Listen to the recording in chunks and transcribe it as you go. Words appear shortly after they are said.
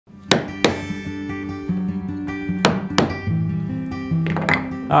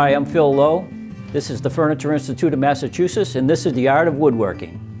Hi, I'm Phil Lowe. This is the Furniture Institute of Massachusetts, and this is the Art of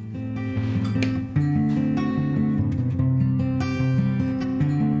Woodworking.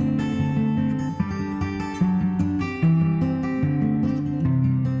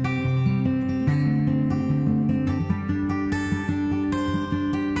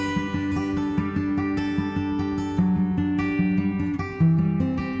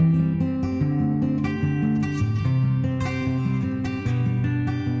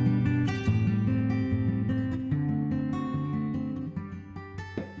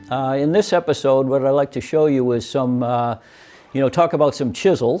 In this episode, what I'd like to show you is some, talk about some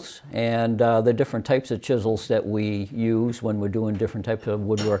chisels and the different types of chisels that we use when we're doing different types of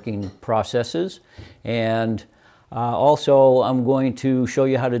woodworking processes. And also, I'm going to show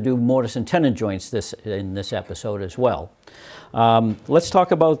you how to do mortise and tenon joints in this episode as well. Let's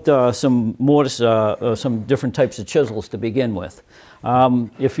talk about some different types of chisels to begin with.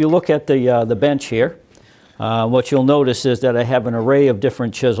 If you look at the bench here, what you'll notice is that I have an array of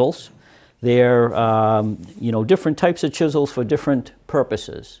different chisels. They're, different types of chisels for different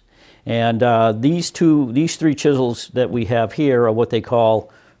purposes. And these three chisels that we have here are what they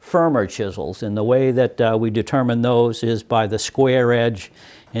call firmer chisels. And the way that we determine those is by the square edge,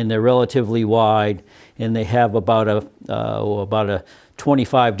 and they're relatively wide, and they have about a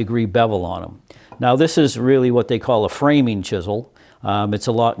 25-degree bevel on them. Now, this is really what they call a framing chisel. It's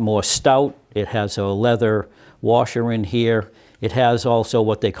a lot more stout. It has a leather washer in here. It has also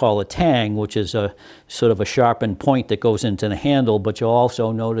what they call a tang, which is a sort of a sharpened point that goes into the handle, but you'll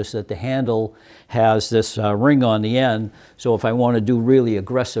also notice that the handle has this ring on the end, so if I want to do really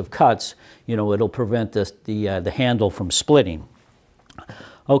aggressive cuts, it'll prevent the handle from splitting.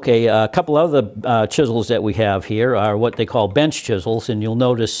 Okay, a couple other chisels that we have here are what they call bench chisels, and you'll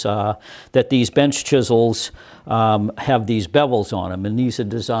notice that these bench chisels have these bevels on them, and these are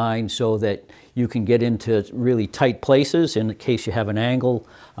designed so that you can get into really tight places. In case you have an angle,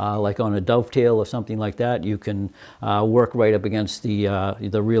 like on a dovetail or something like that, you can work right up against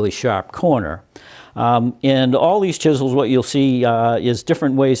the really sharp corner. And all these chisels, what you'll see is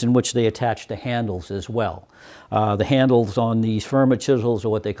different ways in which they attach the handles as well. The handles on these firmer chisels are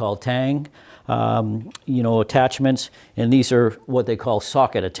what they call tang, attachments, and these are what they call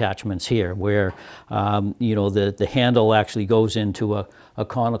socket attachments here, where the handle actually goes into a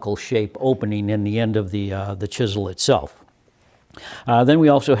conical shape opening in the end of the chisel itself. Then we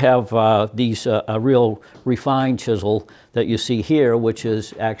also have a real refined chisel that you see here, which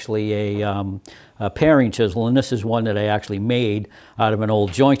is actually a paring chisel, and this is one that I actually made out of an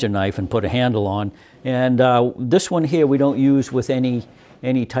old jointer knife and put a handle on. And this one here we don't use with any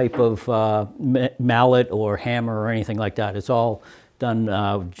type of mallet or hammer or anything like that. It's all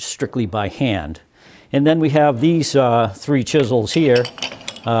done strictly by hand. And then we have these three chisels here.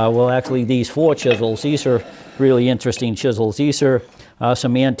 Actually these four chisels. These are really interesting chisels. These are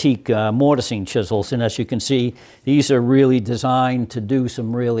some antique mortising chisels, and as you can see, these are really designed to do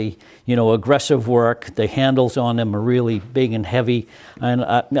some really, aggressive work. The handles on them are really big and heavy, and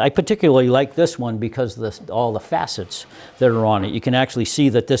I particularly like this one because of all the facets that are on it. You can actually see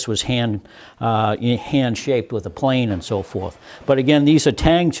that this was hand-shaped with a plane and so forth. But again, these are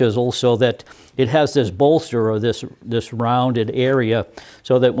tang chisels, so that it has this bolster or this rounded area,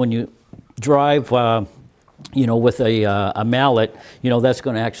 so that when you drive with a mallet, that's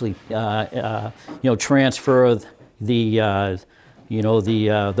going to actually, transfer the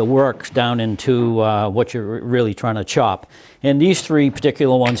work down into what you're really trying to chop. And these three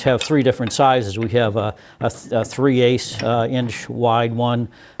particular ones have three different sizes. We have a 3/8 inch wide one,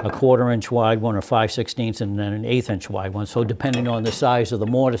 a 1/4 inch wide one, or 5/16, and then an 1/8 inch wide one. So depending on the size of the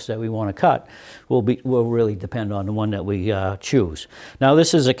mortise that we want to cut, will really depend on the one that we choose. Now,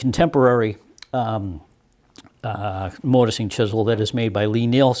 this is a contemporary mortising chisel that is made by Lee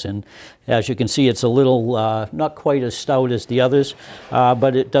Nielsen. As you can see, it's a little not quite as stout as the others,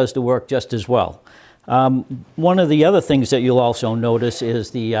 but it does the work just as well. One of the other things that you'll also notice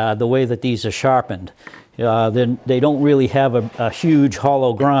is the way that these are sharpened. They don't really have a huge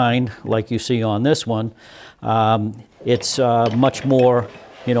hollow grind like you see on this one. It's much more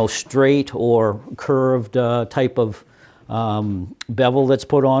straight or curved type of bevel that's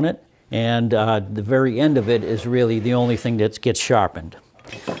put on it. And the very end of it is really the only thing that gets sharpened.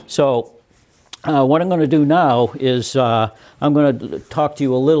 So what I'm going to do now is I'm going to talk to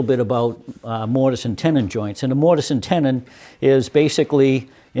you a little bit about mortise and tenon joints. And a mortise and tenon is basically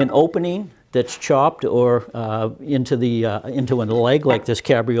an opening that's chopped or into a leg, like this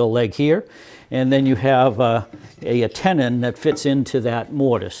cabriole leg here, and then you have a tenon that fits into that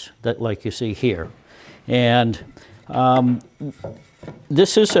mortise, that like you see here. And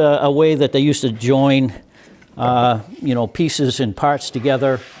This is a way that they used to join, you know, pieces and parts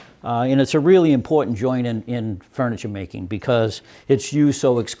together. And it's a really important joint in furniture making because it's used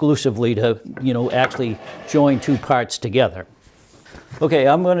so exclusively to, you know, actually join two parts together. Okay,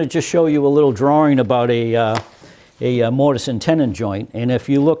 I'm going to just show you a little drawing about a mortise and tenon joint. And if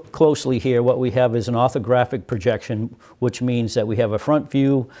you look closely here, what we have is an orthographic projection, which means that we have a front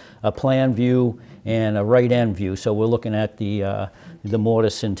view, a plan view, and a right end view. So we're looking at the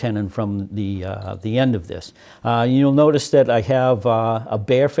mortise and tenon from the end of this. You'll notice that I have a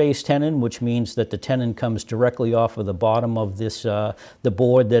bare-faced tenon, which means that the tenon comes directly off of the bottom of this the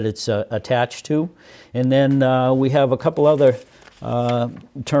board that it's attached to. And then we have a couple other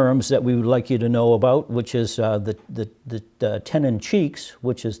terms that we would like you to know about, which is the tenon cheeks,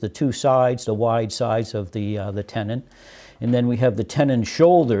 which is the two sides, the wide sides of the tenon. And then we have the tenon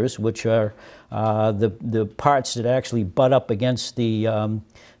shoulders, which are the parts that actually butt up against the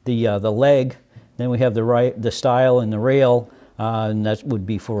leg. Then we have the stile and the rail, and that would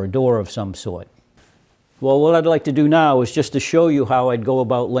be for a door of some sort. Well, what I'd like to do now is just to show you how I'd go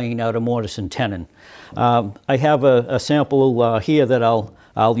about laying out a mortise and tenon. I have a sample here that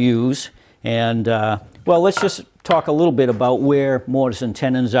I'll use, and well, let's just talk a little bit about where mortise and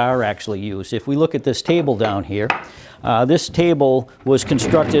tenons are actually used. If we look at this table down here, this table was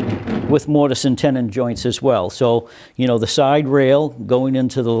constructed with mortise and tenon joints as well. So, you know, the side rail going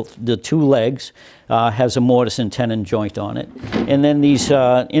into the two legs has a mortise and tenon joint on it. And then these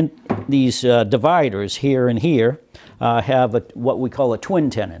dividers here and here have what we call a twin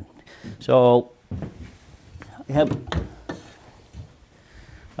tenon. So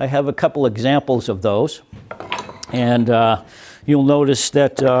I have a couple examples of those. And you'll notice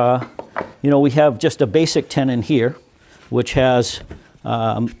that, you know, we have just a basic tenon here, which has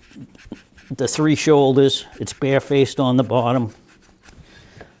the three shoulders. It's bare-faced on the bottom.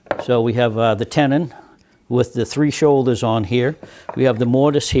 So we have the tenon with the three shoulders on here. We have the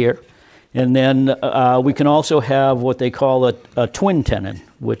mortise here. And then we can also have what they call a twin tenon,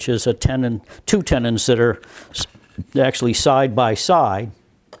 which is a tenon, two tenons that are actually side by side,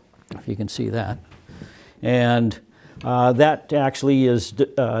 if you can see that. And that actually is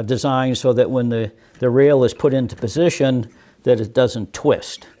designed so that when the rail is put into position, that it doesn't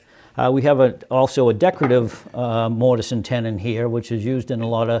twist. We have also a decorative mortise and tenon here, which is used in a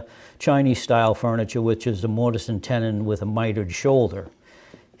lot of Chinese style furniture, which is the mortise and tenon with a mitered shoulder.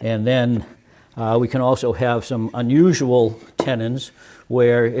 And then we can also have some unusual tenons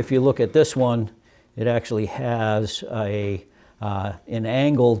where if you look at this one, it actually has an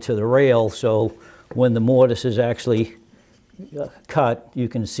angle to the rail, so when the mortise is actually cut, you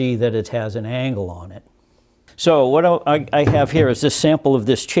can see that it has an angle on it. So what I have here is this sample of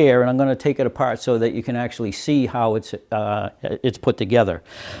this chair, and I'm going to take it apart so that you can actually see how it's put together.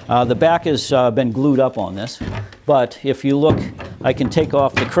 The back has been glued up on this, but if you look, I can take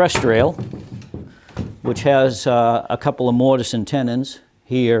off the crest rail, which has a couple of mortise and tenons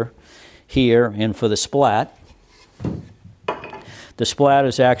here, here, and for the splat. The splat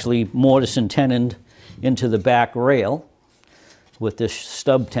is actually mortise and tenoned into the back rail with this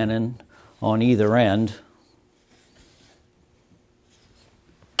stub tenon on either end.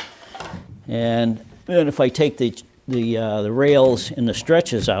 And then if I take the rails and the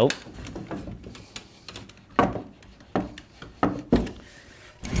stretches out,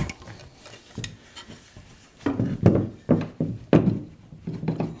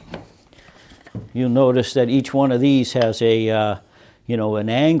 you'll notice that each one of these has a you know, an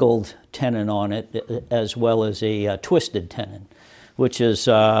angled tenon on it as well as a twisted tenon, which is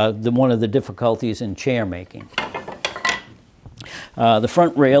one of the difficulties in chair making. The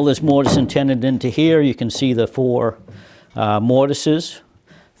front rail is mortise and tenoned into here. You can see the four mortises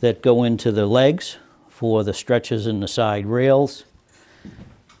that go into the legs for the stretches and the side rails.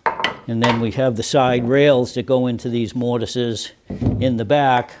 And then we have the side rails that go into these mortises in the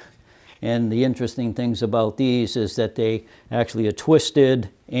back. And the interesting things about these is that they actually are twisted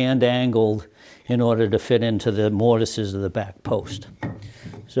and angled in order to fit into the mortises of the back post.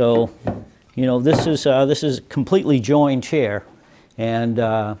 So, you know, this is a completely joined chair, and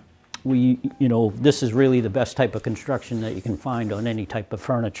you know, this is really the best type of construction that you can find on any type of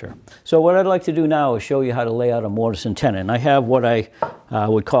furniture. So what I'd like to do now is show you how to lay out a mortise and tenon. I have what I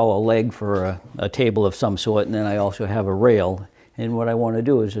would call a leg for a table of some sort, and then I also have a rail. And what I want to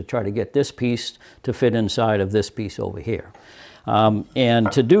do is to try to get this piece to fit inside of this piece over here.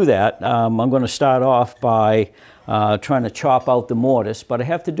 And to do that, I'm going to start off by trying to chop out the mortise, but I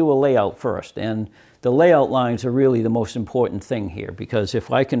have to do a layout first. And the layout lines are really the most important thing here, because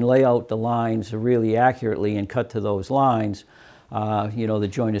if I can lay out the lines really accurately and cut to those lines, you know, the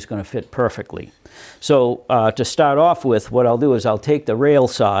joint is going to fit perfectly. So to start off with, what I'll do is I'll take the rail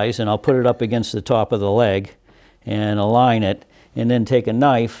size and I'll put it up against the top of the leg and align it, and then take a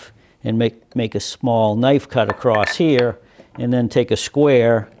knife and make a small knife cut across here, and then take a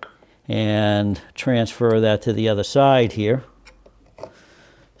square and transfer that to the other side here.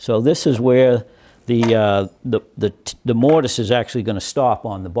 So this is where the mortise is actually going to stop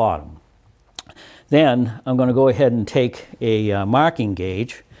on the bottom. Then I'm going to go ahead and take a marking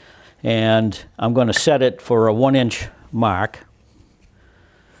gauge, and I'm going to set it for a 1-inch mark.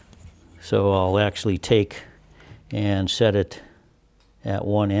 So I'll actually take and set it at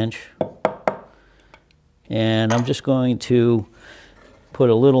 1 inch. And I'm just going to put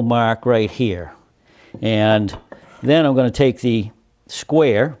a little mark right here. And then I'm going to take the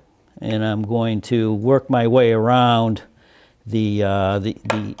square and I'm going to work my way around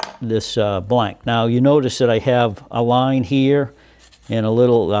this blank. Now you notice that I have a line here and a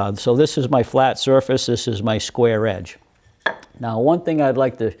little, so this is my flat surface, this is my square edge. Now one thing I'd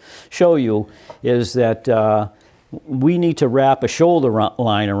like to show you is that we need to wrap a shoulder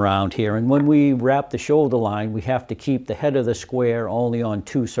line around here, and when we wrap the shoulder line, we have to keep the head of the square only on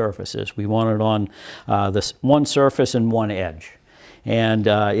 2 surfaces. We want it on this one surface and one edge. And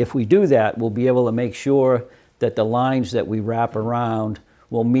if we do that, we'll be able to make sure that the lines that we wrap around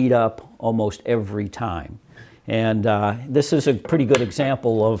will meet up almost every time. And this is a pretty good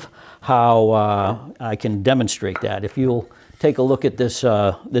example of how I can demonstrate that. If you'll take a look at this,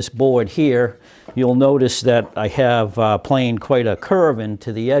 this board here, you'll notice that I have planed quite a curve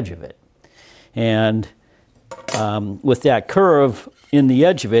into the edge of it. And with that curve in the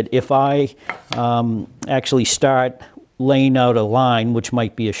edge of it, if I actually start laying out a line, which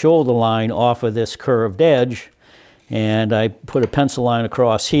might be a shoulder line off of this curved edge, and I put a pencil line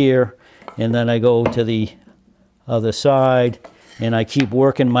across here, and then I go to the other side, and I keep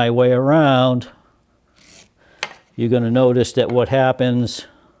working my way around, you're going to notice that what happens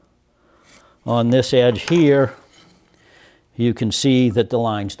on this edge here, you can see that the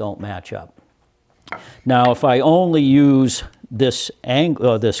lines don't match up. Now, if I only use this angle,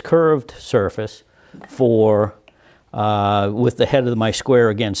 or this curved surface for with the head of my square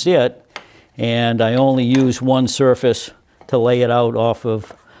against it, and I only use one surface to lay it out off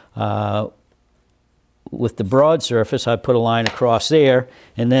of with the broad surface, I put a line across there,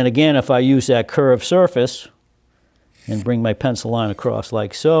 and then again, if I use that curved surface and bring my pencil line across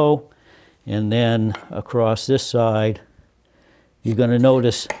like so, and then across this side, you're going to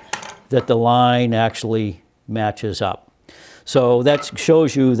notice that the line actually matches up. So that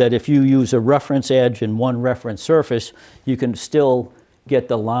shows you that if you use a reference edge and one reference surface, you can still get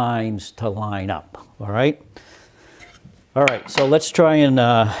the lines to line up. All right? All right, so let's try and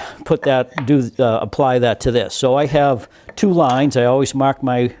apply that to this. So I have 2 lines. I always mark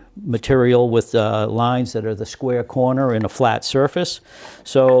my material with lines that are the square corner and a flat surface.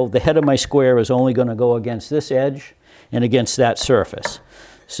 So the head of my square is only going to go against this edge and against that surface.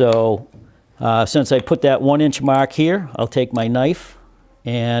 So since I put that 1-inch mark here, I'll take my knife,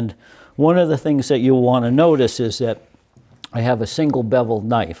 and one of the things that you'll want to notice is that I have a single beveled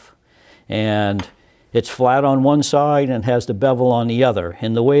knife, and it's flat on one side and has the bevel on the other.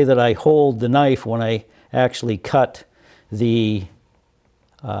 And the way that I hold the knife when I actually cut the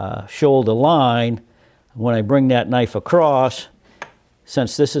shoulder line, when I bring that knife across,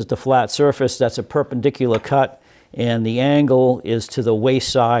 since this is the flat surface, that's a perpendicular cut, and the angle is to the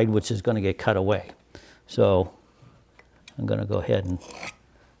waist side, which is going to get cut away. So I'm going to go ahead and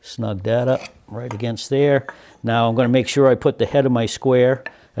snug that up right against there. Now I'm going to make sure I put the head of my square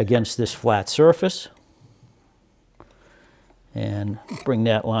against this flat surface and bring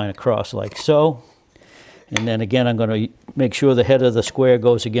that line across like so. And then again, I'm going to make sure the head of the square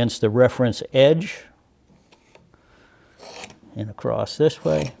goes against the reference edge and across this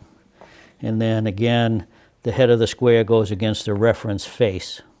way. And then again, the head of the square goes against the reference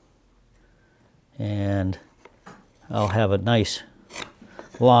face. And I'll have a nice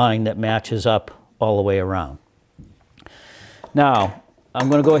line that matches up all the way around. Now, I'm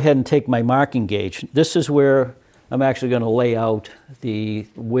going to go ahead and take my marking gauge. This is where I'm actually going to lay out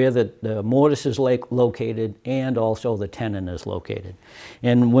where the mortise is located and also the tenon is located.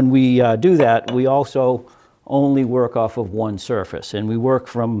 And when we do that, we also only work off of one surface. And we work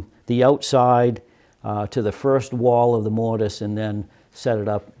from the outside to the first wall of the mortise, and then set it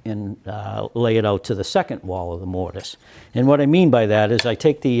up and lay it out to the second wall of the mortise. And what I mean by that is I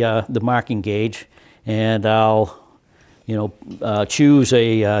take the marking gauge, and I'll choose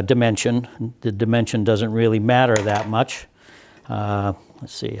a dimension. The dimension doesn't really matter that much. Let's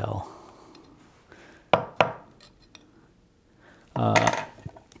see,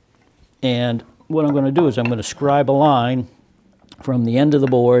 And what I'm going to do is I'm going to scribe a line from the end of the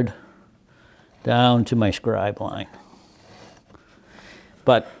board down to my scribe line.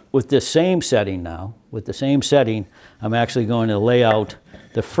 But with this same setting now, with the same setting, I'm actually going to lay out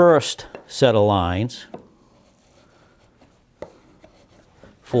the first set of lines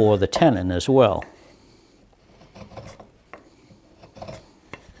for the tenon as well.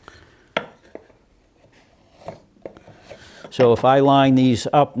 So if I line these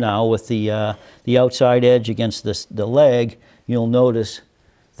up now with the outside edge against the leg, you'll notice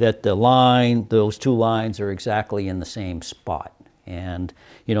that the line, those two lines are exactly in the same spot. And,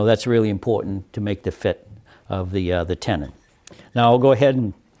 you know, that's really important to make the fit of the tenon. Now I'll go ahead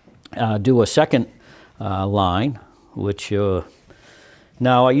and do a second line, which,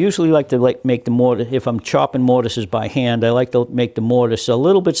 now I usually like to make the mortise, if I'm chopping mortises by hand, I like to make the mortise a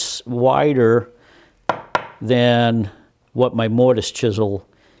little bit wider than what my mortise chisel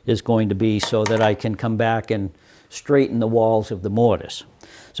is going to be, so that I can come back and straighten the walls of the mortise.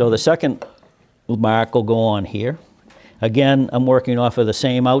 So the second mark will go on here. Again, I'm working off of the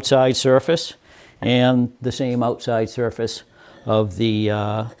same outside surface and the same outside surface of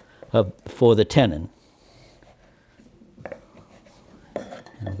the for the tenon.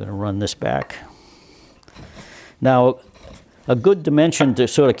 I'm going to run this back. Now, a good dimension to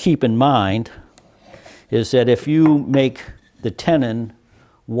sort of keep in mind is that if you make the tenon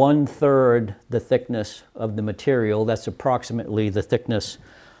 1/3 the thickness of the material, that's approximately the thickness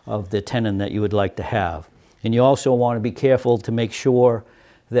of the tenon that you would like to have. And you also want to be careful to make sure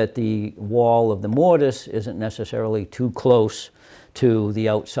that the wall of the mortise isn't necessarily too close to the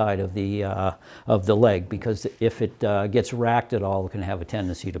outside of the leg, because if it gets racked at all, it can have a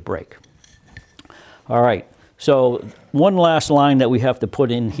tendency to break. All right, so one last line that we have to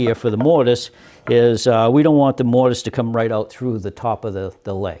put in here for the mortise is we don't want the mortise to come right out through the top of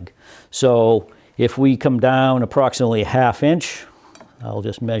the leg. So if we come down approximately 1/2 inch, I'll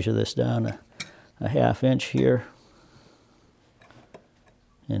just measure this down a 1/2 inch here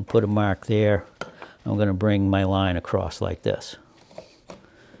and put a mark there. I'm going to bring my line across like this.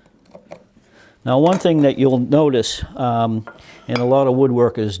 Now, one thing that you'll notice, and a lot of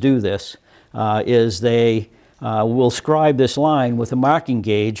woodworkers do this, is they will scribe this line with a marking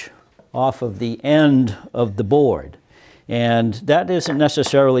gauge off of the end of the board. And that isn't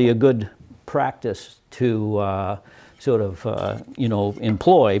necessarily a good practice to you know,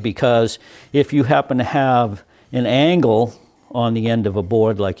 employ, because if you happen to have an angle on the end of a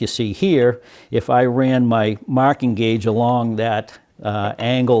board like you see here, if I ran my marking gauge along that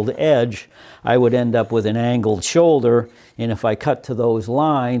angled edge, I would end up with an angled shoulder, and if I cut to those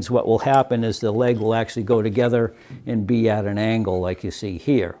lines, what will happen is the leg will actually go together and be at an angle like you see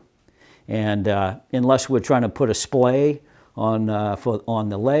here. And unless we're trying to put a splay on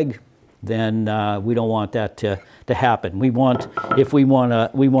the leg, then we don't want that to happen. We want, if we want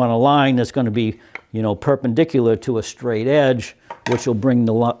a line that's going to be, you know, perpendicular to a straight edge, which will bring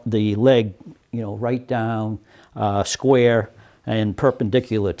the leg, you know, right down square and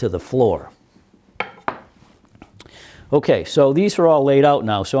perpendicular to the floor. Okay, so these are all laid out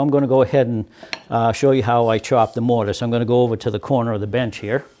now, so I'm going to go ahead and show you how I chop the mortise. I'm going to go over to the corner of the bench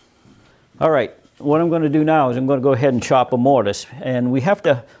here. All right, what I'm going to do now is I'm going to go ahead and chop a mortise, and we have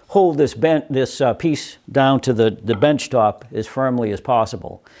to hold this piece down to the bench top as firmly as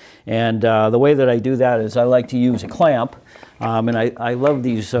possible. And the way that I do that is I like to use a clamp, and I love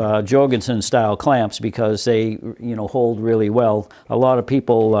these Jorgensen style clamps because they, you know, hold really well. A lot of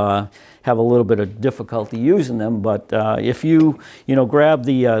people have a little bit of difficulty using them, but if you know, grab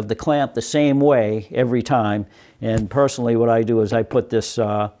the clamp the same way every time. And personally, what I do is I put this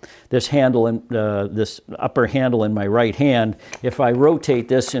handle in this upper handle in my right hand. If I rotate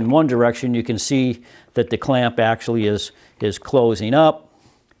this in one direction, you can see that the clamp actually is closing up,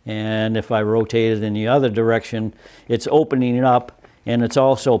 and if I rotate it in the other direction, it's opening it up, and it's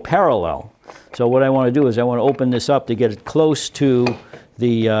also parallel. So what I want to do is I want to open this up to get it close to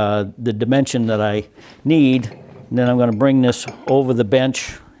the dimension that I need, and then I'm going to bring this over the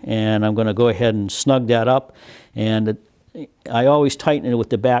bench, and I'm going to go ahead and snug that up. And I always tighten it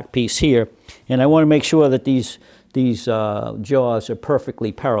with the back piece here, and I want to make sure that these jaws are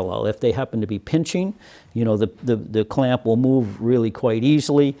perfectly parallel. If they happen to be pinching, you know, the clamp will move really quite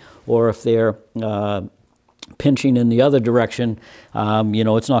easily, or if they're pinching in the other direction, you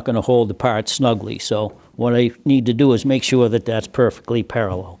know, it's not going to hold the part snugly. So what I need to do is make sure that that's perfectly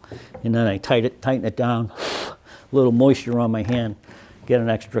parallel. And then I tighten it down, a little moisture on my hand, get an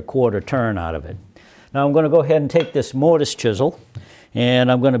extra quarter turn out of it. Now I'm going to go ahead and take this mortise chisel, and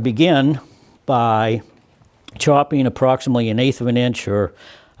I'm going to begin by chopping approximately 1/8 of an inch or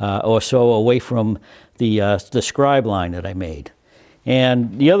so away from the scribe line that I made.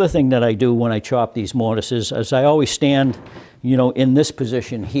 And the other thing that I do when I chop these mortises is I always stand, you know, in this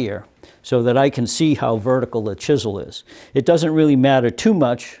position here so that I can see how vertical the chisel is. It doesn't really matter too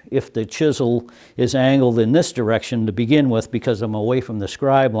much if the chisel is angled in this direction to begin with because I'm away from the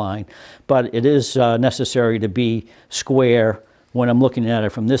scribe line, but it is necessary to be square when I'm looking at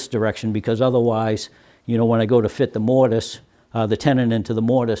it from this direction, because otherwise, you know, when I go to fit the mortise, the tenon into the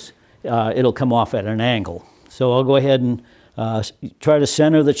mortise, it'll come off at an angle. So I'll go ahead and try to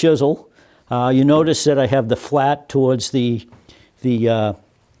center the chisel. You notice that I have the flat towards the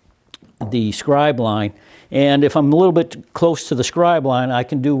scribe line, and if I'm a little bit close to the scribe line, I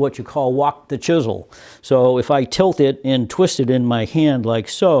can do what you call walk the chisel. So if I tilt it and twist it in my hand like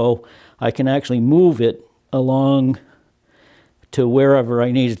so, I can actually move it along to wherever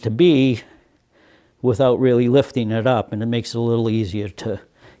I need it to be without really lifting it up, and it makes it a little easier to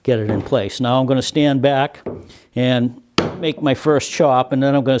get it in place. Now I'm going to stand back and make my first chop, and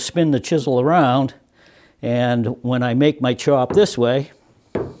then I'm going to spin the chisel around, and when I make my chop this way,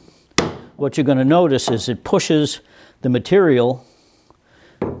 what you're going to notice is it pushes the material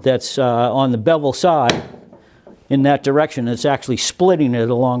that's on the bevel side in that direction. It's actually splitting it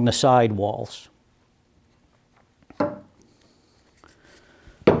along the side walls.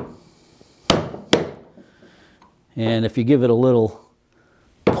 And if you give it a little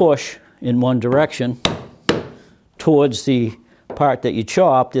push in one direction towards the part that you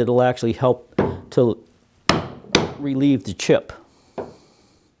chopped, it'll actually help to relieve the chip.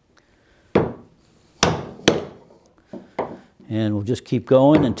 And we'll just keep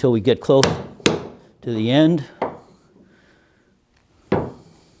going until we get close to the end.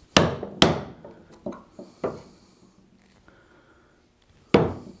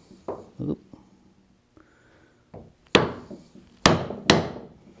 Oop.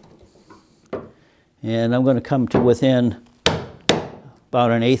 And I'm going to come to within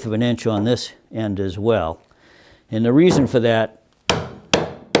about 1/8 of an inch on this end as well. And the reason for that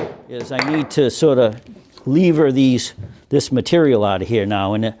is I need to sort of lever this material out of here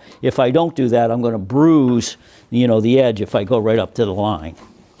now, and if I don't do that, I'm going to bruise, you know, the edge if I go right up to the line.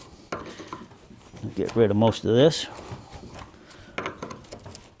 Get rid of most of this.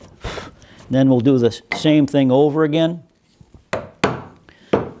 Then we'll do the same thing over again,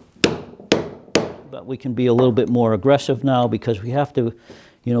 but we can be a little bit more aggressive now because we have to,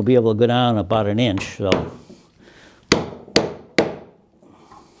 you know, be able to go down about 1 inch. So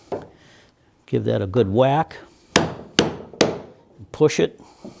give that a good whack, push it,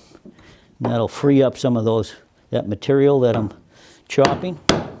 and that'll free up some of that material that I'm chopping.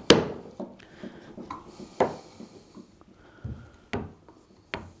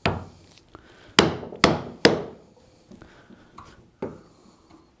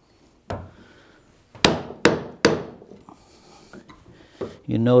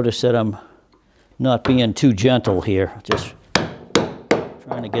 You notice that I'm not being too gentle here, just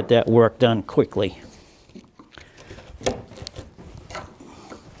trying to get that work done quickly.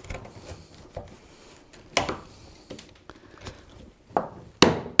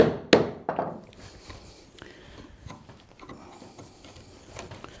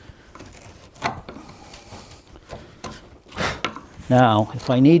 Now, if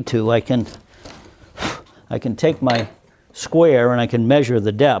I need to, I can take my square and I can measure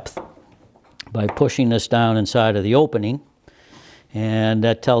the depth by pushing this down inside of the opening, and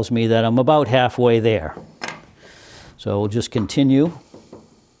that tells me that I'm about halfway there. So we'll just continue.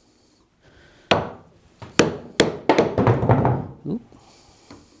 Oop.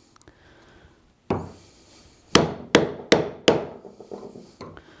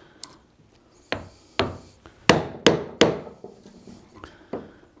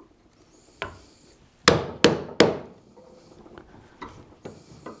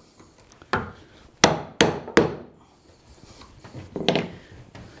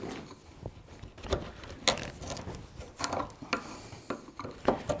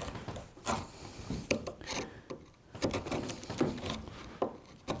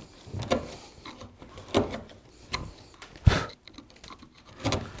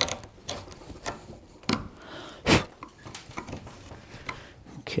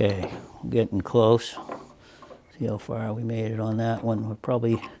 Okay, we're getting close. See how far we made it on that one. We're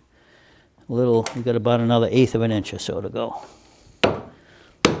probably a little, we've got about another 1/8 of an inch or so to go.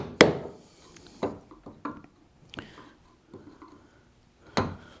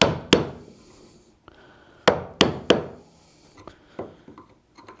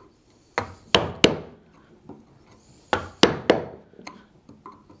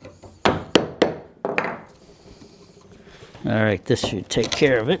 All right, this should take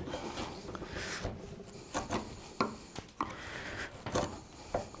care of it.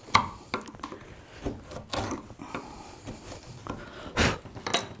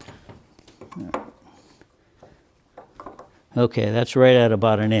 Okay, that's right at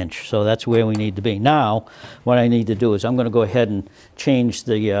about 1 inch, so that's where we need to be. Now, what I need to do is I'm going to go ahead and change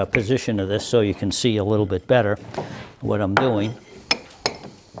the position of this so you can see a little bit better what I'm doing.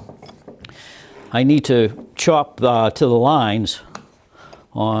 I need to chop to the lines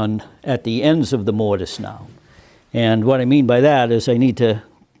at the ends of the mortise now. And what I mean by that is I need to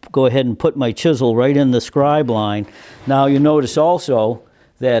go ahead and put my chisel right in the scribe line. Now you notice also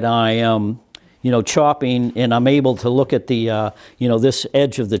that I am chopping, and I'm able to look at the, this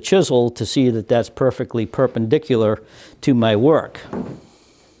edge of the chisel to see that that's perfectly perpendicular to my work.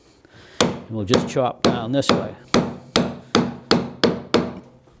 And we'll just chop down this way.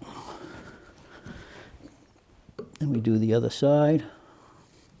 And we do the other side.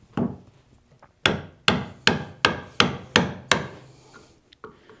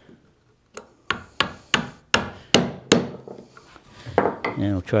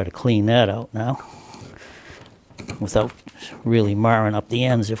 And we'll try to clean that out now without really marring up the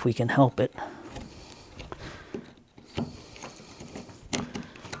ends if we can help it.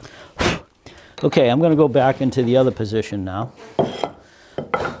 Okay, I'm going to go back into the other position now.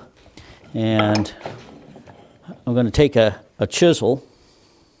 And I'm going to take a chisel.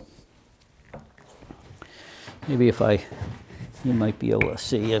 Maybe if you might be able to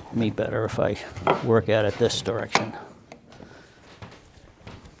see me better if I work at it this direction.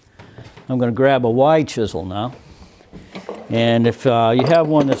 I'm going to grab a wide chisel now, and if you have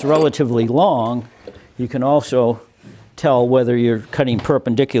one that's relatively long, you can also tell whether you're cutting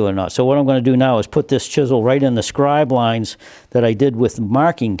perpendicular or not. So what I'm going to do now is put this chisel right in the scribe lines that I did with the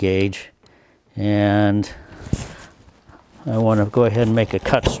marking gauge, and I want to go ahead and make a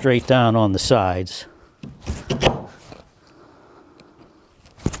cut straight down on the sides.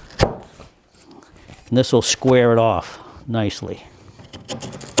 And this will square it off nicely.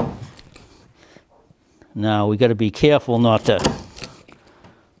 Now we got to be careful not to.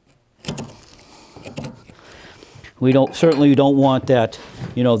 Certainly don't want that,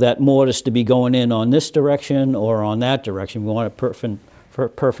 that mortise to be going in on this direction or on that direction. We want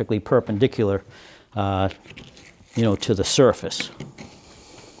it perfectly perpendicular, to the surface.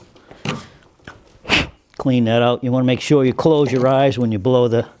 Clean that out. You want to make sure you close your eyes when you blow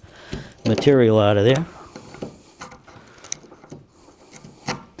the material out of there.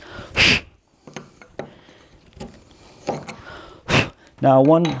 Now,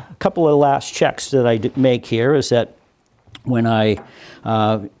 a couple of last checks that I make here is that when I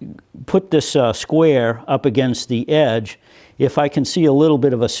put this square up against the edge, if I can see a little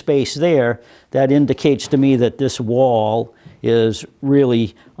bit of a space there, that indicates to me that this wall is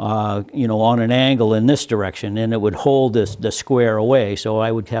really, on an angle in this direction, and it would hold the square away. So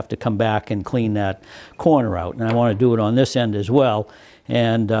I would have to come back and clean that corner out. And I want to do it on this end as well.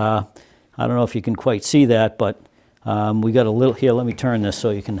 And I don't know if you can quite see that, but we got a little here. Let me turn this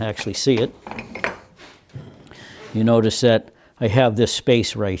so you can actually see it. You notice that I have this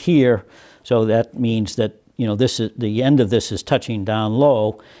space right here, so that means that this is the end of this is touching down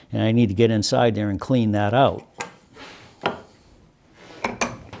low, and I need to get inside there and clean that out.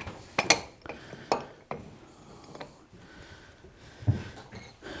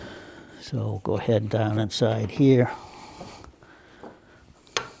 So go ahead down inside here.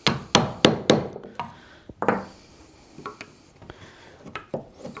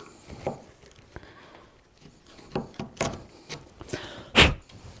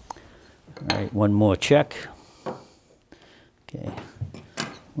 One more check. Okay,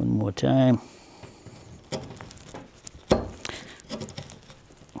 one more time.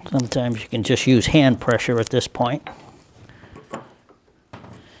 Sometimes you can just use hand pressure at this point.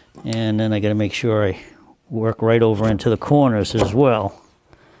 And then I got to make sure I work right over into the corners as well,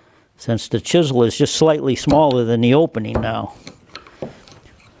 since the chisel is just slightly smaller than the opening now.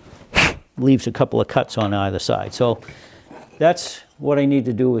 Leaves a couple of cuts on either side. So that's what I need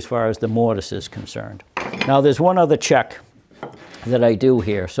to do as far as the mortise is concerned. Now there's one other check that I do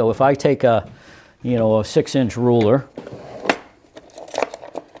here. So if I take a 6-inch ruler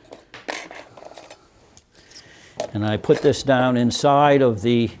and I put this down inside of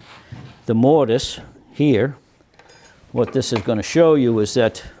the mortise here, what this is going to show you is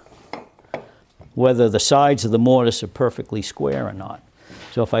that whether the sides of the mortise are perfectly square or not.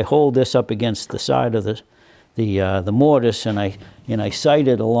 So if I hold this up against the side of the mortise and I sight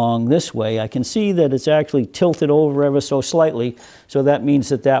it along this way, I can see that it's actually tilted over ever so slightly, so that means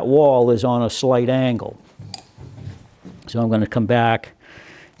that that wall is on a slight angle. So I'm going to come back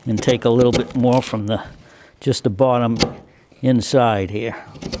and take a little bit more from just the bottom inside here.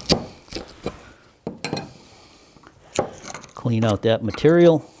 Clean out that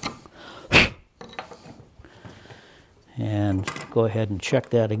material. And go ahead and check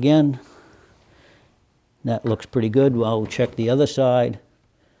that again. That looks pretty good. Well, we'll check the other side.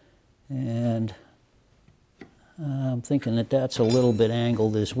 And I'm thinking that that's a little bit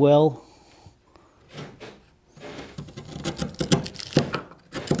angled as well.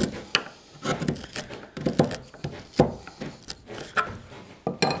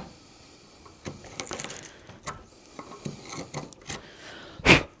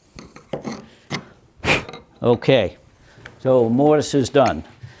 Okay, so mortise is done.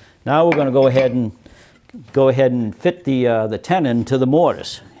 Now we're going to go ahead and fit the tenon to the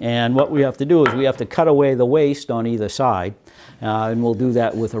mortise. And what we have to do is we have to cut away the waste on either side, and we'll do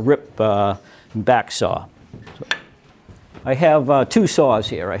that with a rip back saw. So I have two saws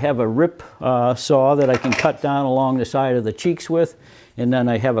here. I have a rip saw that I can cut down along the side of the cheeks with, and then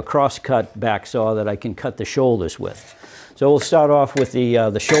I have a cross-cut back saw that I can cut the shoulders with. So we'll start off with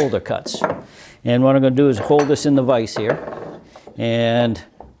the shoulder cuts. And what I'm going to do is hold this in the vise here, and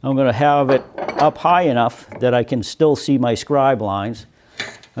I'm going to have it up high enough that I can still see my scribe lines.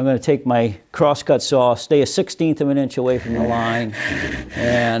 I'm going to take my crosscut saw, stay a 1/16 of an inch away from the line,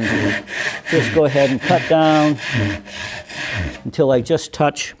 and just go ahead and cut down until I just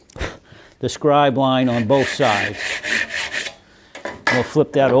touch the scribe line on both sides. We'll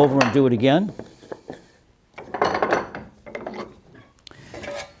flip that over and do it again.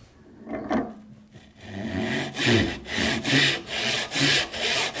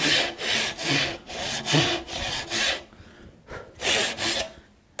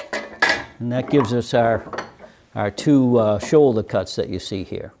 And that gives us our two shoulder cuts that you see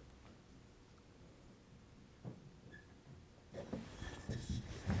here.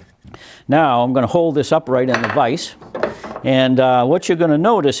 Now I'm going to hold this upright in the vise, and what you're going to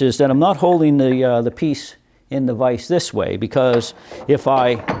notice is that I'm not holding the piece in the vise this way, because if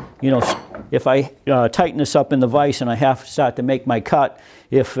I tighten this up in the vise and I have to start to make my cut,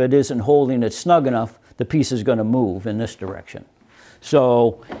 if it isn't holding it snug enough, the piece is going to move in this direction.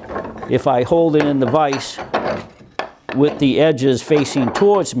 So if I hold it in the vise with the edges facing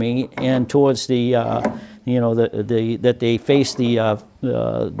towards me and towards the, that they face the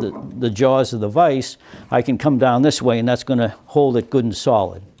jaws of the vise, I can come down this way, and that's going to hold it good and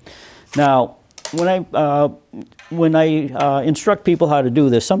solid. Now, when I instruct people how to do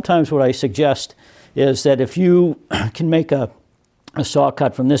this, sometimes what I suggest is that if you can make a saw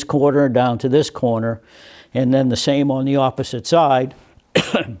cut from this corner down to this corner, and then the same on the opposite side,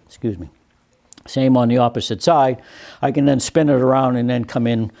 excuse me, same on the opposite side, I can then spin it around and then come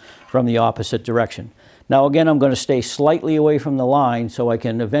in from the opposite direction. Now again, I'm going to stay slightly away from the line so I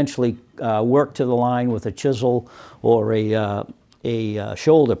can eventually work to the line with a chisel or a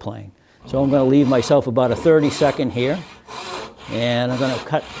shoulder plane. So I'm going to leave myself about a 30-second here, and I'm going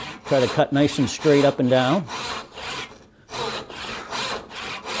to try to cut nice and straight up and down.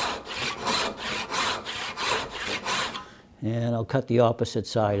 And I'll cut the opposite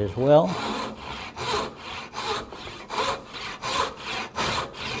side as well.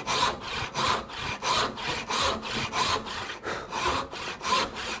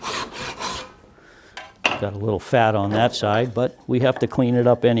 Got a little fat on that side, but we have to clean it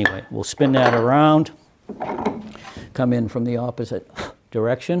up anyway. We'll spin that around, come in from the opposite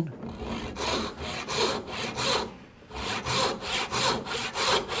direction.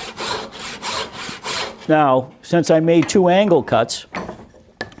 Now, since I made two angle cuts,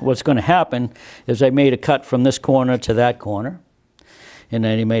 what's going to happen is I made a cut from this corner to that corner, and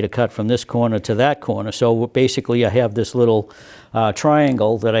then I made a cut from this corner to that corner. So basically I have this little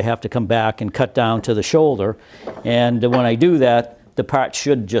triangle that I have to come back and cut down to the shoulder, and when I do that, the part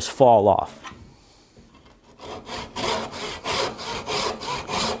should just fall off.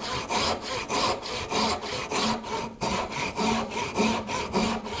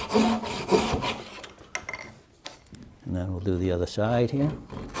 And then we'll do the other side here.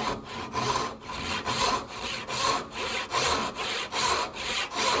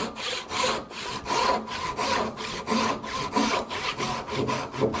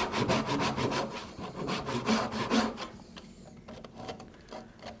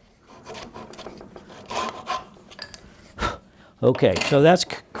 Okay, so that's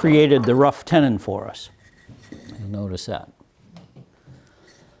created the rough tenon for us. You'll notice that.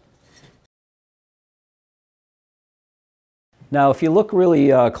 Now, if you look really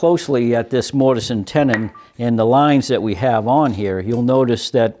closely at this mortise and tenon and the lines that we have on here, you'll notice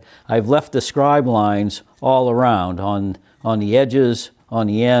that I've left the scribe lines all around on the edges, on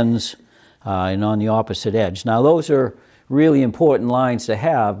the ends, and on the opposite edge. Now, those are really important lines to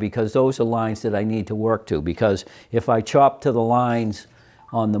have because those are lines that I need to work to. Because if I chop to the lines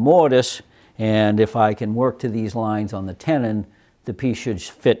on the mortise, and if I can work to these lines on the tenon, the piece should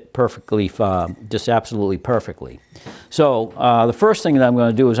fit perfectly, just absolutely perfectly. So the first thing that I'm going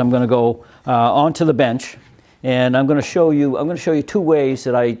to do is I'm going to go onto the bench, and I'm going to show you two ways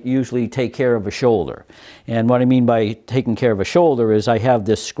that I usually take care of a shoulder. And what I mean by taking care of a shoulder is I have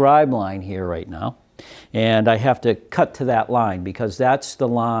this scribe line here right now, and I have to cut to that line because that's the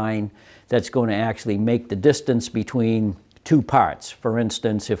line that's going to actually make the distance between two parts. For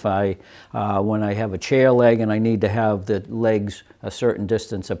instance, if when I have a chair leg and I need to have the legs a certain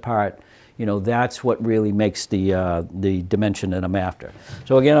distance apart, you know, that's what really makes the dimension that I'm after.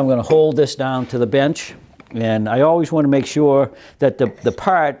 So again, I'm going to hold this down to the bench, and I always want to make sure that the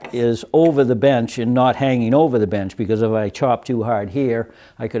part is over the bench and not hanging over the bench, because if I chop too hard here,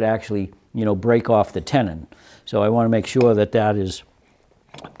 I could actually, you know, break off the tenon. So I want to make sure that that is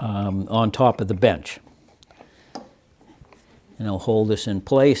on top of the bench. And I'll hold this in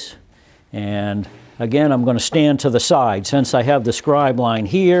place, and again I'm going to stand to the side. Since I have the scribe line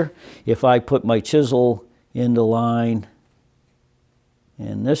here, if I put my chisel in the line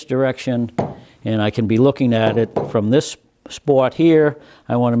in this direction, and I can be looking at it from this spot here,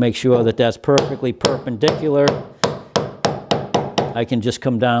 I want to make sure that that's perfectly perpendicular. I can just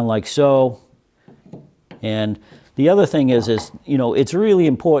come down like so. And the other thing is, you know, it's really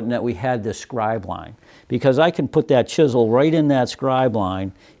important that we had this scribe line, because I can put that chisel right in that scribe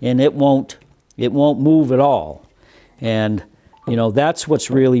line and it won't move at all. And you know, that's what's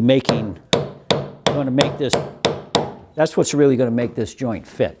really going to make this joint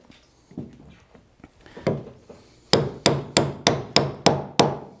fit.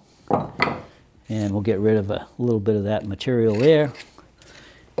 And we'll get rid of a little bit of that material there.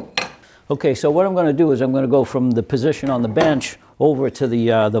 Okay, so what I'm going to do is I'm going to go from the position on the bench over to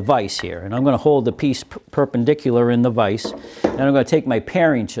the vise here, and I'm going to hold the piece perpendicular in the vise, and I'm going to take my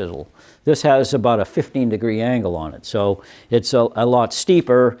paring chisel. This has about a 15-degree angle on it, so it's a lot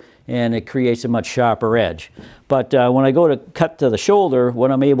steeper and it creates a much sharper edge. But when I go to cut to the shoulder,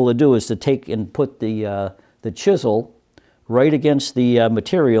 what I'm able to do is to take and put the chisel right against the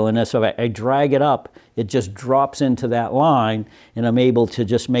material, and as I drag it up, it just drops into that line, and I'm able to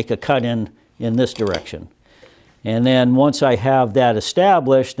just make a cut in this direction. And then once I have that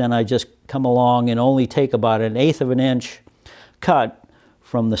established, then I just come along and only take about 1/8 of an inch cut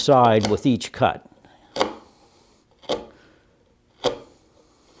from the side with each cut.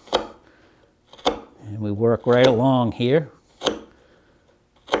 And we work right along here.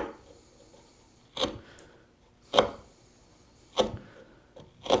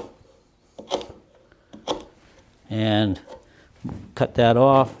 And cut that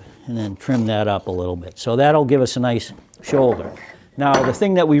off and then trim that up a little bit. So that'll give us a nice shoulder. Now, the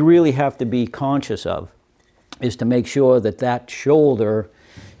thing that we really have to be conscious of is to make sure that that shoulder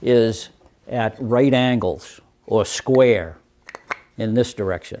is at right angles or square in this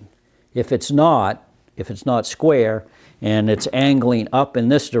direction. If it's not square and it's angling up in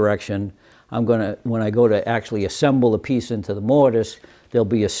this direction, when I go to actually assemble the piece into the mortise, there'll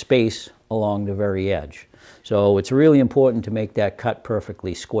be a space along the very edge. So it's really important to make that cut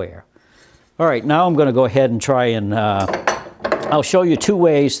perfectly square. All right, now I'm going to go ahead and try and I'll show you two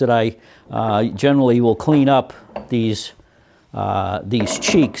ways that I generally will clean up these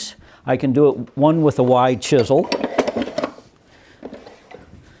cheeks. I can do it one with a wide chisel,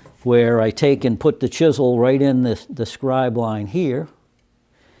 where I take and put the chisel right in the scribe line here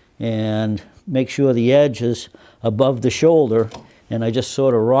and make sure the edge is above the shoulder, and I just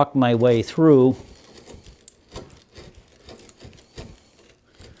sort of rock my way through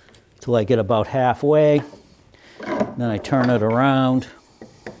till I get about halfway. Then I turn it around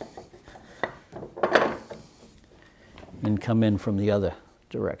and come in from the other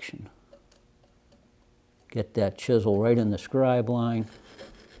direction. Get that chisel right in the scribe line.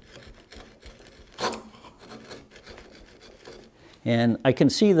 And I can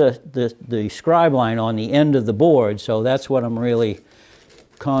see the scribe line on the end of the board, so that's what I'm really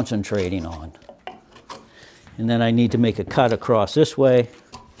concentrating on. And then I need to make a cut across this way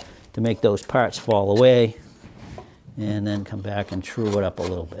to make those parts fall away, and then come back and true it up a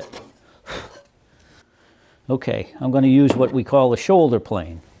little bit. Okay, I'm going to use what we call the shoulder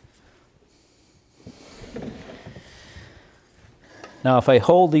plane. Now if I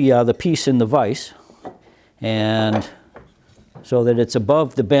hold the piece in the vise and so that it's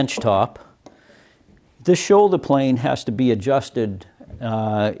above the bench top. This shoulder plane has to be adjusted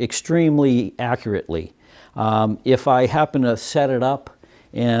extremely accurately. If I happen to set it up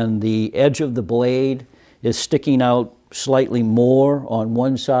and the edge of the blade is sticking out slightly more on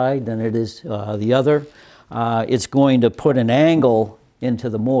one side than it is the other, it's going to put an angle into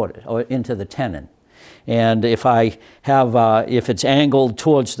the mortise or into the tenon. And if I have, if it's angled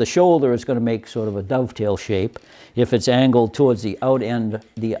towards the shoulder, it's going to make sort of a dovetail shape. If it's angled towards the outer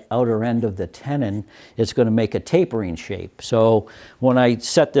end of the tenon, it's going to make a tapering shape. So when I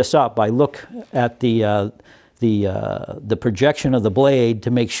set this up, I look at the projection of the blade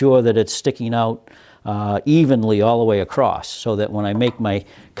to make sure that it's sticking out evenly all the way across, so that when I make my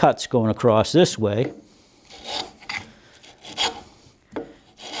cuts going across this way,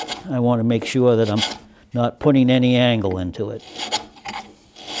 I want to make sure that I'm not putting any angle into it.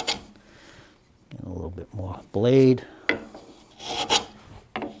 And a little bit more blade.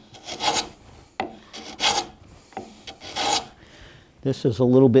 This is a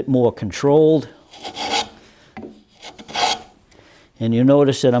little bit more controlled. And you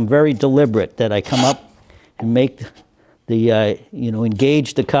notice that I'm very deliberate, that I come up and make the,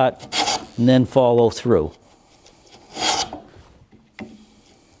 engage the cut and then follow through.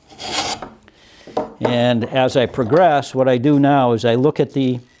 And as I progress, what I do now is I look at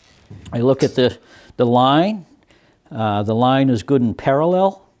the line. The line is good and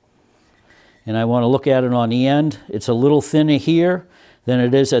parallel, and I want to look at it on the end. It's a little thinner here than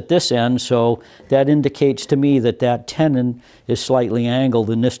it is at this end, so that indicates to me that that tenon is slightly angled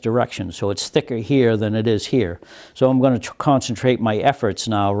in this direction. So it's thicker here than it is here. So I'm going to concentrate my efforts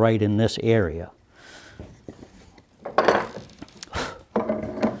now right in this area.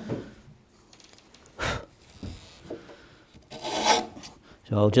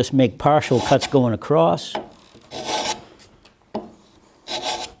 So I'll just make partial cuts going across.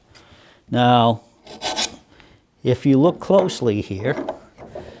 Now, if you look closely here,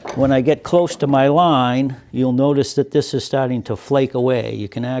 when I get close to my line, you'll notice that this is starting to flake away. You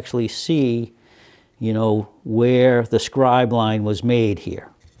can actually see, where the scribe line was made here.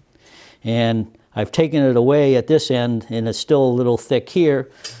 And I've taken it away at this end, and it's still a little thick here,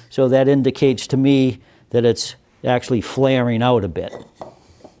 so that indicates to me that it's actually flaring out a bit.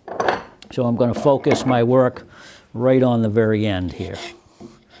 So I'm going to focus my work right on the very end here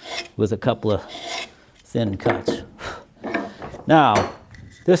with a couple of thin cuts. Now,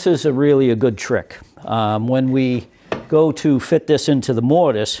 this is really a good trick. When we go to fit this into the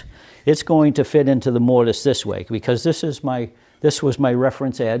mortise, it's going to fit into the mortise this way, because this was my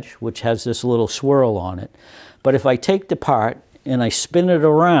reference edge, which has this little swirl on it. But if I take the part and I spin it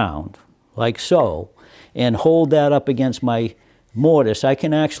around like so and hold that up against my mortise, I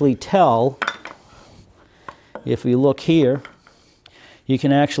can actually tell, if we look here, you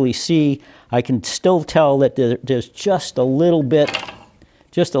can actually see, I can still tell that there's just a little bit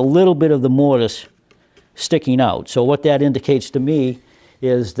of the mortise sticking out. So what that indicates to me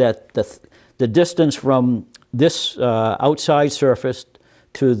is that the distance from this outside surface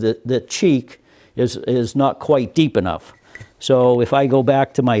to the cheek is not quite deep enough. So if I go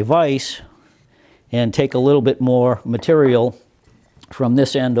back to my vise and take a little bit more material from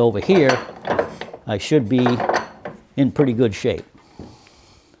this end over here, I should be in pretty good shape.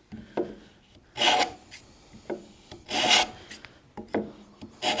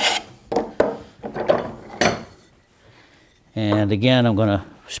 And again, I'm going to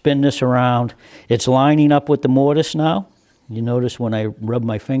spin this around. It's lining up with the mortise now. You notice when I rub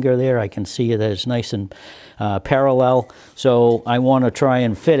my finger there, I can see that it's nice and parallel. So I want to try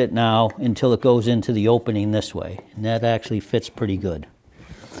and fit it now until it goes into the opening this way. And that actually fits pretty good.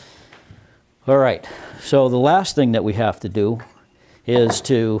 All right, so the last thing that we have to do is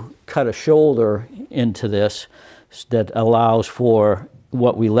to cut a shoulder into this that allows for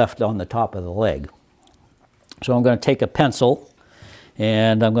what we left on the top of the leg. So I'm going to take a pencil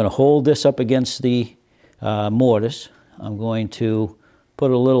and I'm going to hold this up against the mortise. I'm going to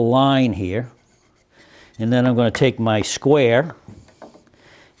put a little line here, and then I'm going to take my square,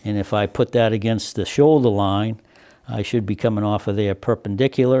 and if I put that against the shoulder line, I should be coming off of there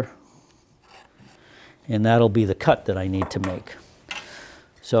perpendicular, and that'll be the cut that I need to make.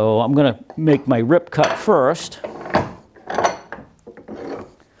 So I'm going to make my rip cut first.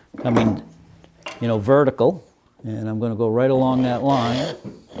 I mean, vertical, and I'm going to go right along that line.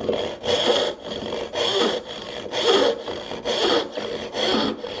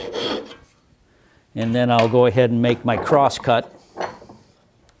 And then I'll go ahead and make my cross cut.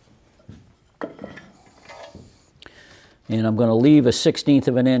 And I'm going to leave a 1/16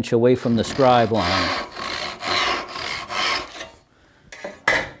 of an inch away from the scribe line.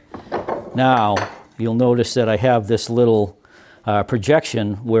 Now, you'll notice that I have this little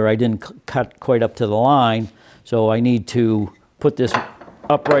projection where I didn't cut quite up to the line, so I need to put this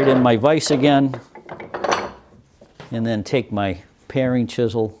upright in my vise again, and then take my paring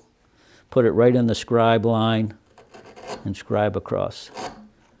chisel, put it right in the scribe line, and scribe across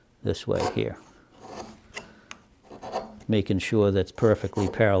this way here, making sure that's perfectly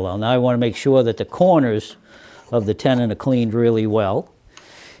parallel. Now I want to make sure that the corners of the tenon are cleaned really well.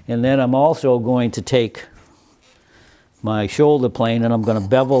 And then I'm also going to take my shoulder plane and I'm going to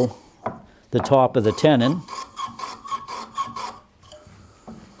bevel the top of the tenon.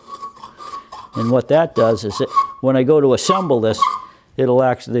 And what that does is that when I go to assemble this, it'll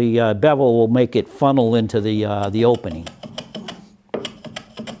actually, the bevel will make it funnel into the opening.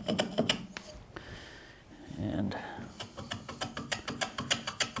 And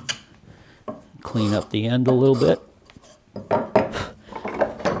clean up the end a little bit.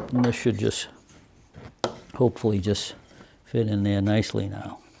 And this should just hopefully just fit in there nicely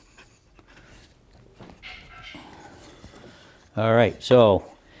now. All right, so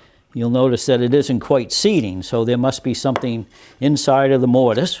you'll notice that it isn't quite seating, so there must be something inside of the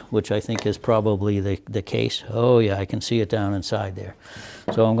mortise, which I think is probably the case. Oh yeah, I can see it down inside there.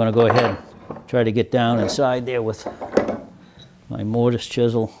 So I'm going to go ahead and try to get down inside there with my mortise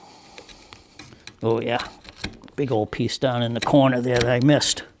chisel. Oh yeah, big old piece down in the corner there that I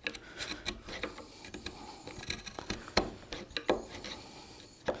missed.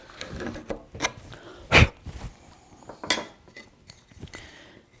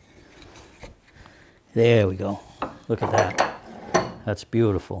 There we go. Look at that. That's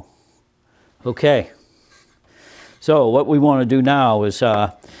beautiful. Okay. So what we want to do now is,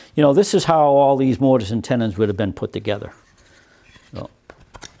 you know, this is how all these mortise and tenons would have been put together. So.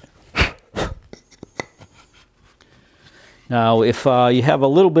 Now, if you have a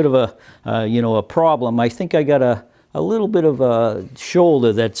little bit of a, you know, a problem, I think I got a little bit of a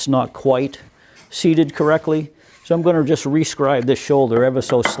shoulder that's not quite seated correctly. So I'm going to just rescribe this shoulder ever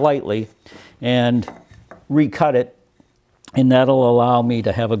so slightly and recut it, and that'll allow me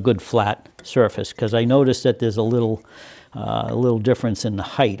to have a good flat surface, because I noticed that there's a little difference in the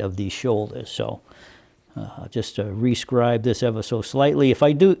height of these shoulders. So just to rescribe this ever so slightly.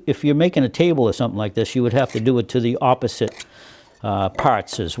 If you're making a table or something like this, you would have to do it to the opposite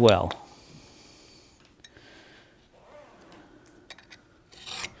parts as well.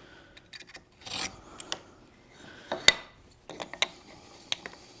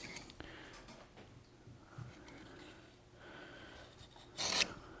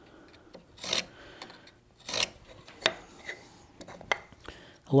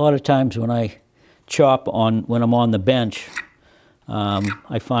 A lot of times when I chop when I'm on the bench,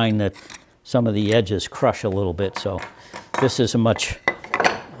 I find that some of the edges crush a little bit. So this is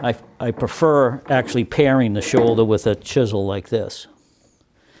I prefer actually paring the shoulder with a chisel like this.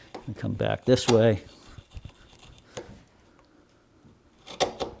 And come back this way.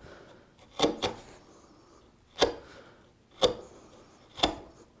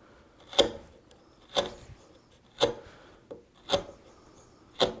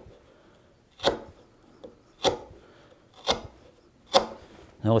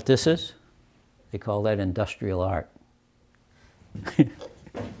 Know what this is? They call that industrial art.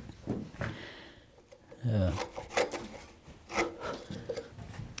 Yeah.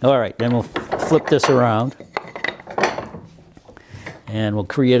 All right, then we'll flip this around and we'll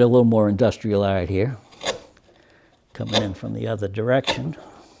create a little more industrial art here. Coming in from the other direction.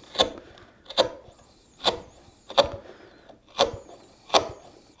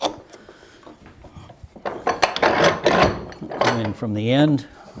 Come in from the end.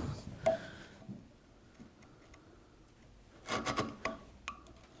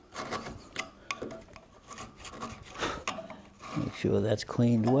 Make sure that's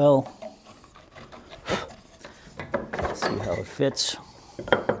cleaned well. Let's see how it fits.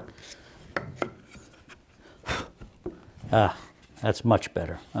 Ah, that's much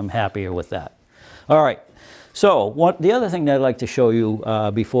better. I'm happier with that. All right, so the other thing that I'd like to show you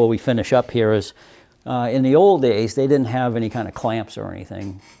before we finish up here is in the old days, they didn't have any kind of clamps or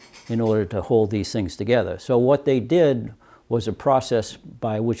anything in order to hold these things together. So what they did was a process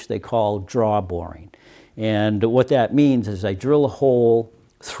by which they call draw boring. And what that means is I drill a hole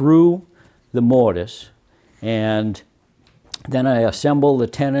through the mortise, and then I assemble the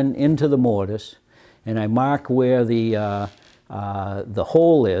tenon into the mortise, and I mark where the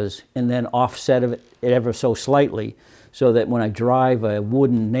hole is, and then offset it ever so slightly, so that when I drive a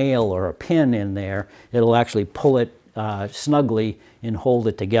wooden nail or a pin in there, it'll actually pull it snugly and hold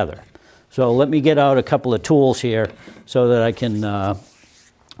it together. So let me get out a couple of tools here so that I can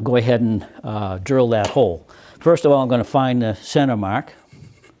go ahead and drill that hole. First of all, I'm going to find the center mark,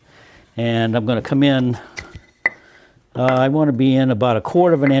 and I'm going to come in. I want to be in about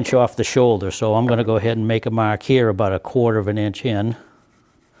 1/4 of an inch off the shoulder, so I'm going to go ahead and make a mark here about 1/4 of an inch in.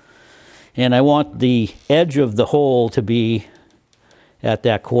 And I want the edge of the hole to be at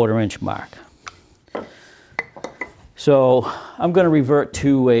that 1/4 inch mark. So I'm going to revert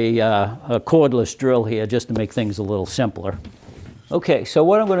to a cordless drill here just to make things a little simpler. Okay, so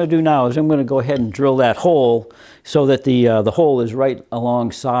what I'm going to do now is I'm going to go ahead and drill that hole so that the hole is right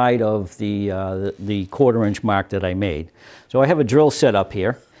alongside of the 1/4 inch mark that I made. So I have a drill set up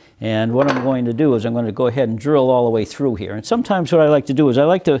here, and what I'm going to do is I'm going to go ahead and drill all the way through here. And sometimes what I like to do is I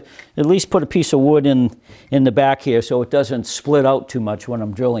like to at least put a piece of wood in the back here so it doesn't split out too much when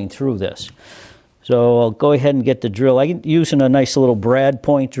I'm drilling through this. So I'll go ahead and get the drill. I'm using a nice little brad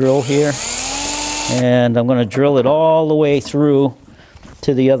point drill here, and I'm going to drill it all the way through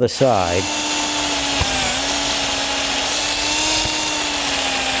to the other side.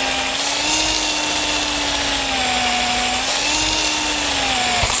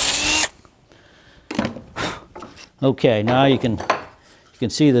 Okay, now you can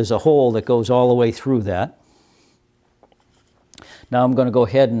see there's a hole that goes all the way through that. Now I'm going to go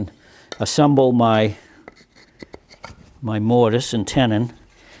ahead and assemble my mortise and tenon,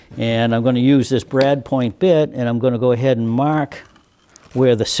 and I'm going to use this brad point bit, and I'm going to go ahead and mark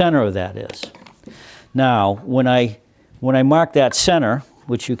where the center of that is. Now when I mark that center,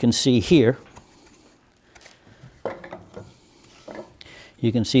 which you can see here,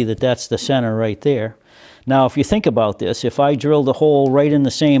 you can see that that's the center right there. Now if you think about this, if I drill the hole right in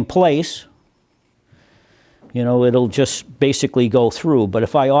the same place, you know, it'll just basically go through. But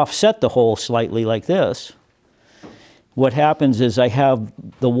if I offset the hole slightly like this, what happens is I have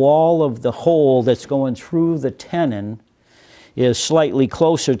the wall of the hole that's going through the tenon is slightly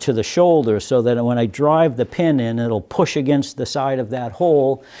closer to the shoulder, so that when I drive the pin in, it'll push against the side of that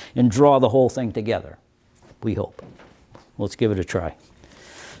hole and draw the whole thing together, we hope. Let's give it a try.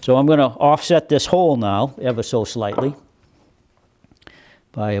 So I'm going to offset this hole now ever so slightly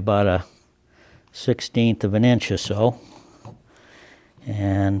by about 1/16 of an inch or so.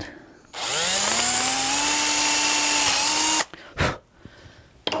 And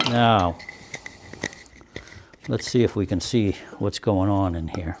now let's see if we can see what's going on in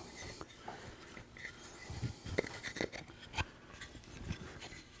here.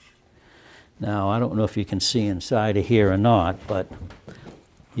 Now I don't know if you can see inside of here or not, but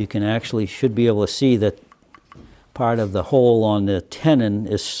you can actually should be able to see that part of the hole on the tenon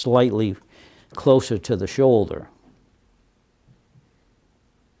is slightly closer to the shoulder.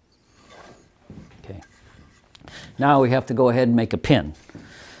 Okay. Now we have to go ahead and make a pin.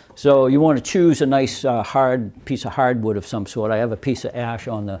 So you want to choose a nice hard piece of hardwood of some sort. I have a piece of ash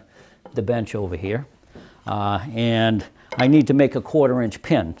on the bench over here. And I need to make a 1/4 inch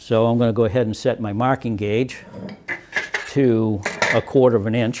pin. So I'm going to go ahead and set my marking gauge to 1/4 of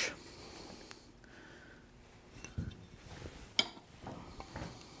an inch.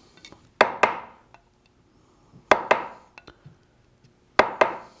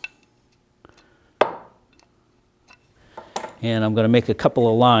 And I'm going to make a couple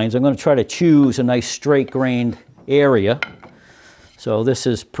of lines. I'm going to try to choose a nice straight grained area. So this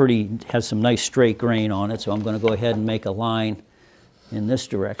is has some nice straight grain on it. So I'm going to go ahead and make a line in this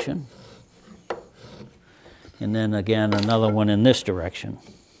direction. And then again, another one in this direction.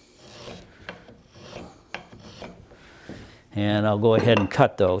 And I'll go ahead and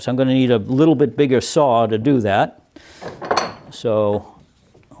cut those. I'm going to need a little bit bigger saw to do that. So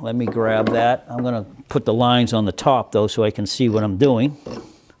let me grab that. I'm going to put the lines on the top though so I can see what I'm doing.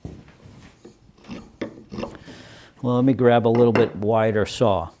 Well, let me grab a little bit wider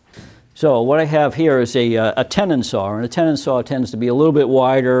saw. So what I have here is a tenon saw, and a tenon saw tends to be a little bit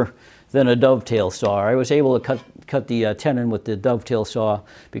wider than a dovetail saw. I was able to cut the tenon with the dovetail saw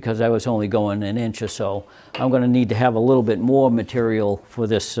because I was only going 1 inch or so. I'm going to need to have a little bit more material for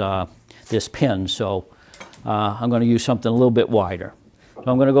this, this pin, so I'm going to use something a little bit wider. So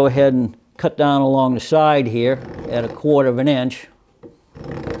I'm going to go ahead and cut down along the side here at 1/4 of an inch.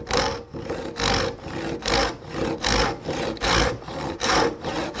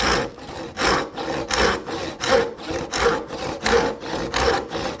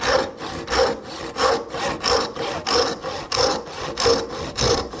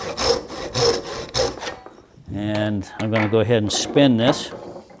 And I'm going to go ahead and spin this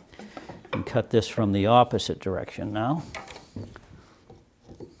and cut this from the opposite direction now.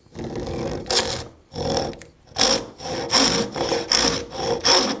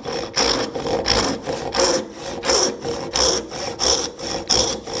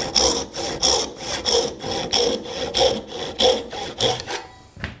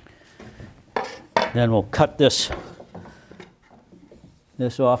 Then we'll cut this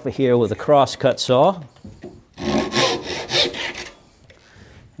off of here with a cross-cut saw.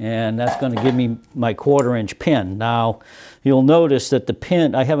 And that's going to give me my 1/4-inch pin. Now, you'll notice that the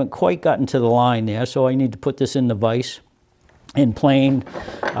pin, I haven't quite gotten to the line there, so I need to put this in the vise and plane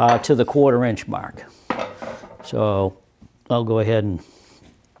to the 1/4-inch mark. So I'll go ahead and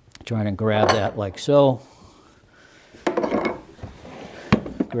try to grab that like so.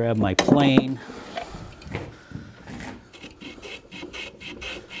 Grab my plane.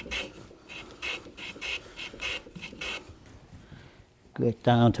 Get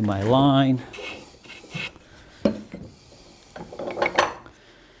down to my line.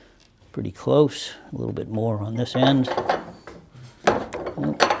 Pretty close, a little bit more on this end.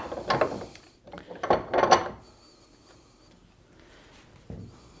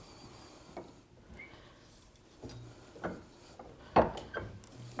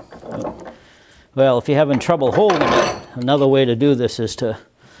 Well, if you're having trouble holding it, another way to do this is to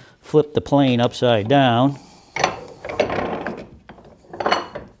flip the plane upside down.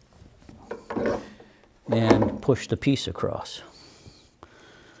 And push the piece across.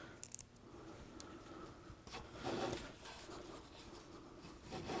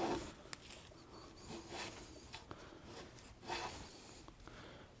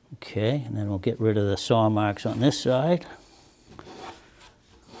 Okay, and then we'll get rid of the saw marks on this side.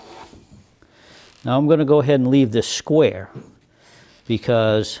 Now I'm going to go ahead and leave this square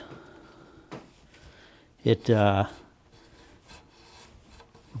because I'm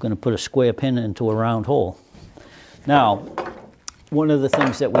going to put a square pin into a round hole. Now, one of the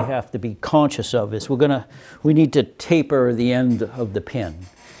things that we have to be conscious of is we need to taper the end of the pin.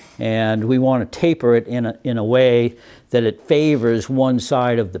 And we want to taper it in a way that it favors one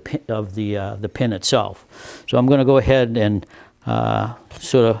side of the pin itself. So I'm going to go ahead and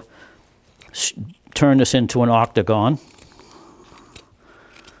sort of turn this into an octagon,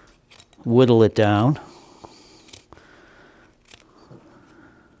 whittle it down.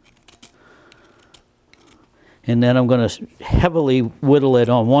 And then I'm going to heavily whittle it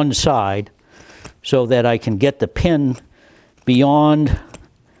on one side so that I can get the pin beyond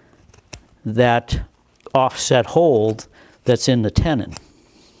that offset hold that's in the tenon.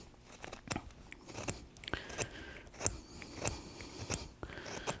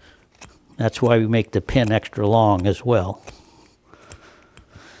 That's why we make the pin extra long as well.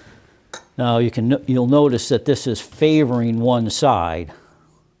 Now you'll notice that this is favoring one side.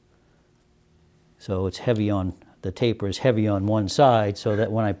 So it's heavy on, the taper is heavy on one side, so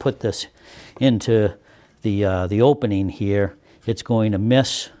that when I put this into the opening here, it's going to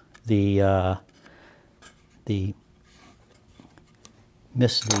miss the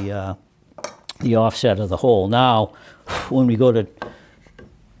offset of the hole. Now, when we go to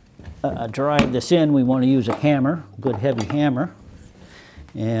drive this in, we want to use a hammer, a good heavy hammer,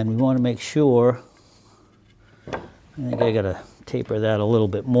 and we want to make sure, I think I got to taper that a little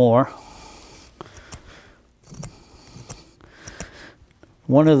bit more.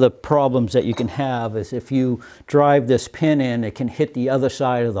 One of the problems that you can have is if you drive this pin in, it can hit the other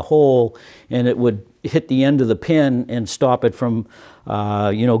side of the hole, and it would hit the end of the pin and stop it from,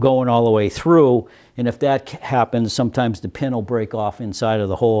 going all the way through. And if that happens, sometimes the pin will break off inside of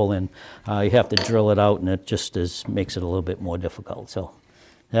the hole, and you have to drill it out, and it just makes it a little bit more difficult. So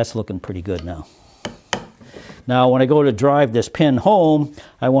that's looking pretty good now. Now, when I go to drive this pin home,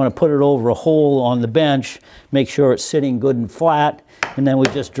 I want to put it over a hole on the bench, make sure it's sitting good and flat, and then we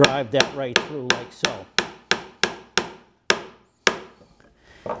just drive that right through like so.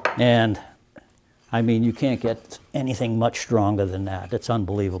 And, I mean, you can't get anything much stronger than that. It's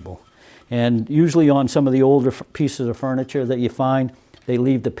unbelievable. And usually on some of the older pieces of furniture that you find, they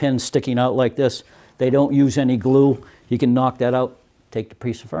leave the pin sticking out like this. They don't use any glue. You can knock that out, take the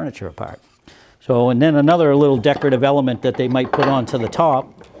piece of furniture apart. So, and then another little decorative element that they might put onto the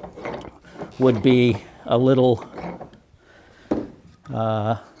top would be a little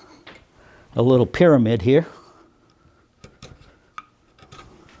pyramid here.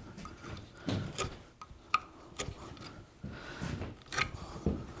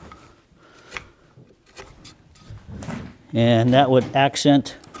 And that would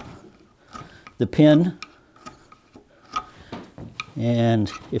accent the pin.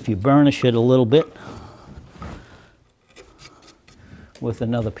 And if you burnish it a little bit with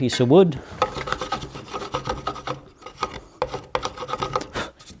another piece of wood,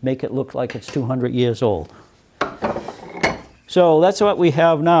 make it look like it's 200 years old. So that's what we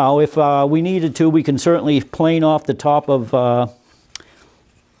have now. If we needed to, we can certainly plane off the top of the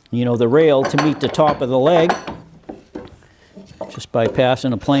rail to meet the top of the leg, just by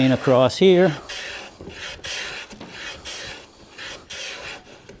passing a plane across here.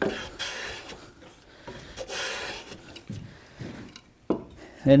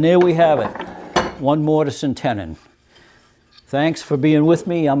 And there we have it, one Mortise and Tenon. Thanks for being with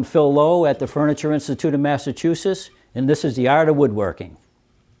me. I'm Phil Lowe at the Furniture Institute of Massachusetts, and this is The Art of Woodworking.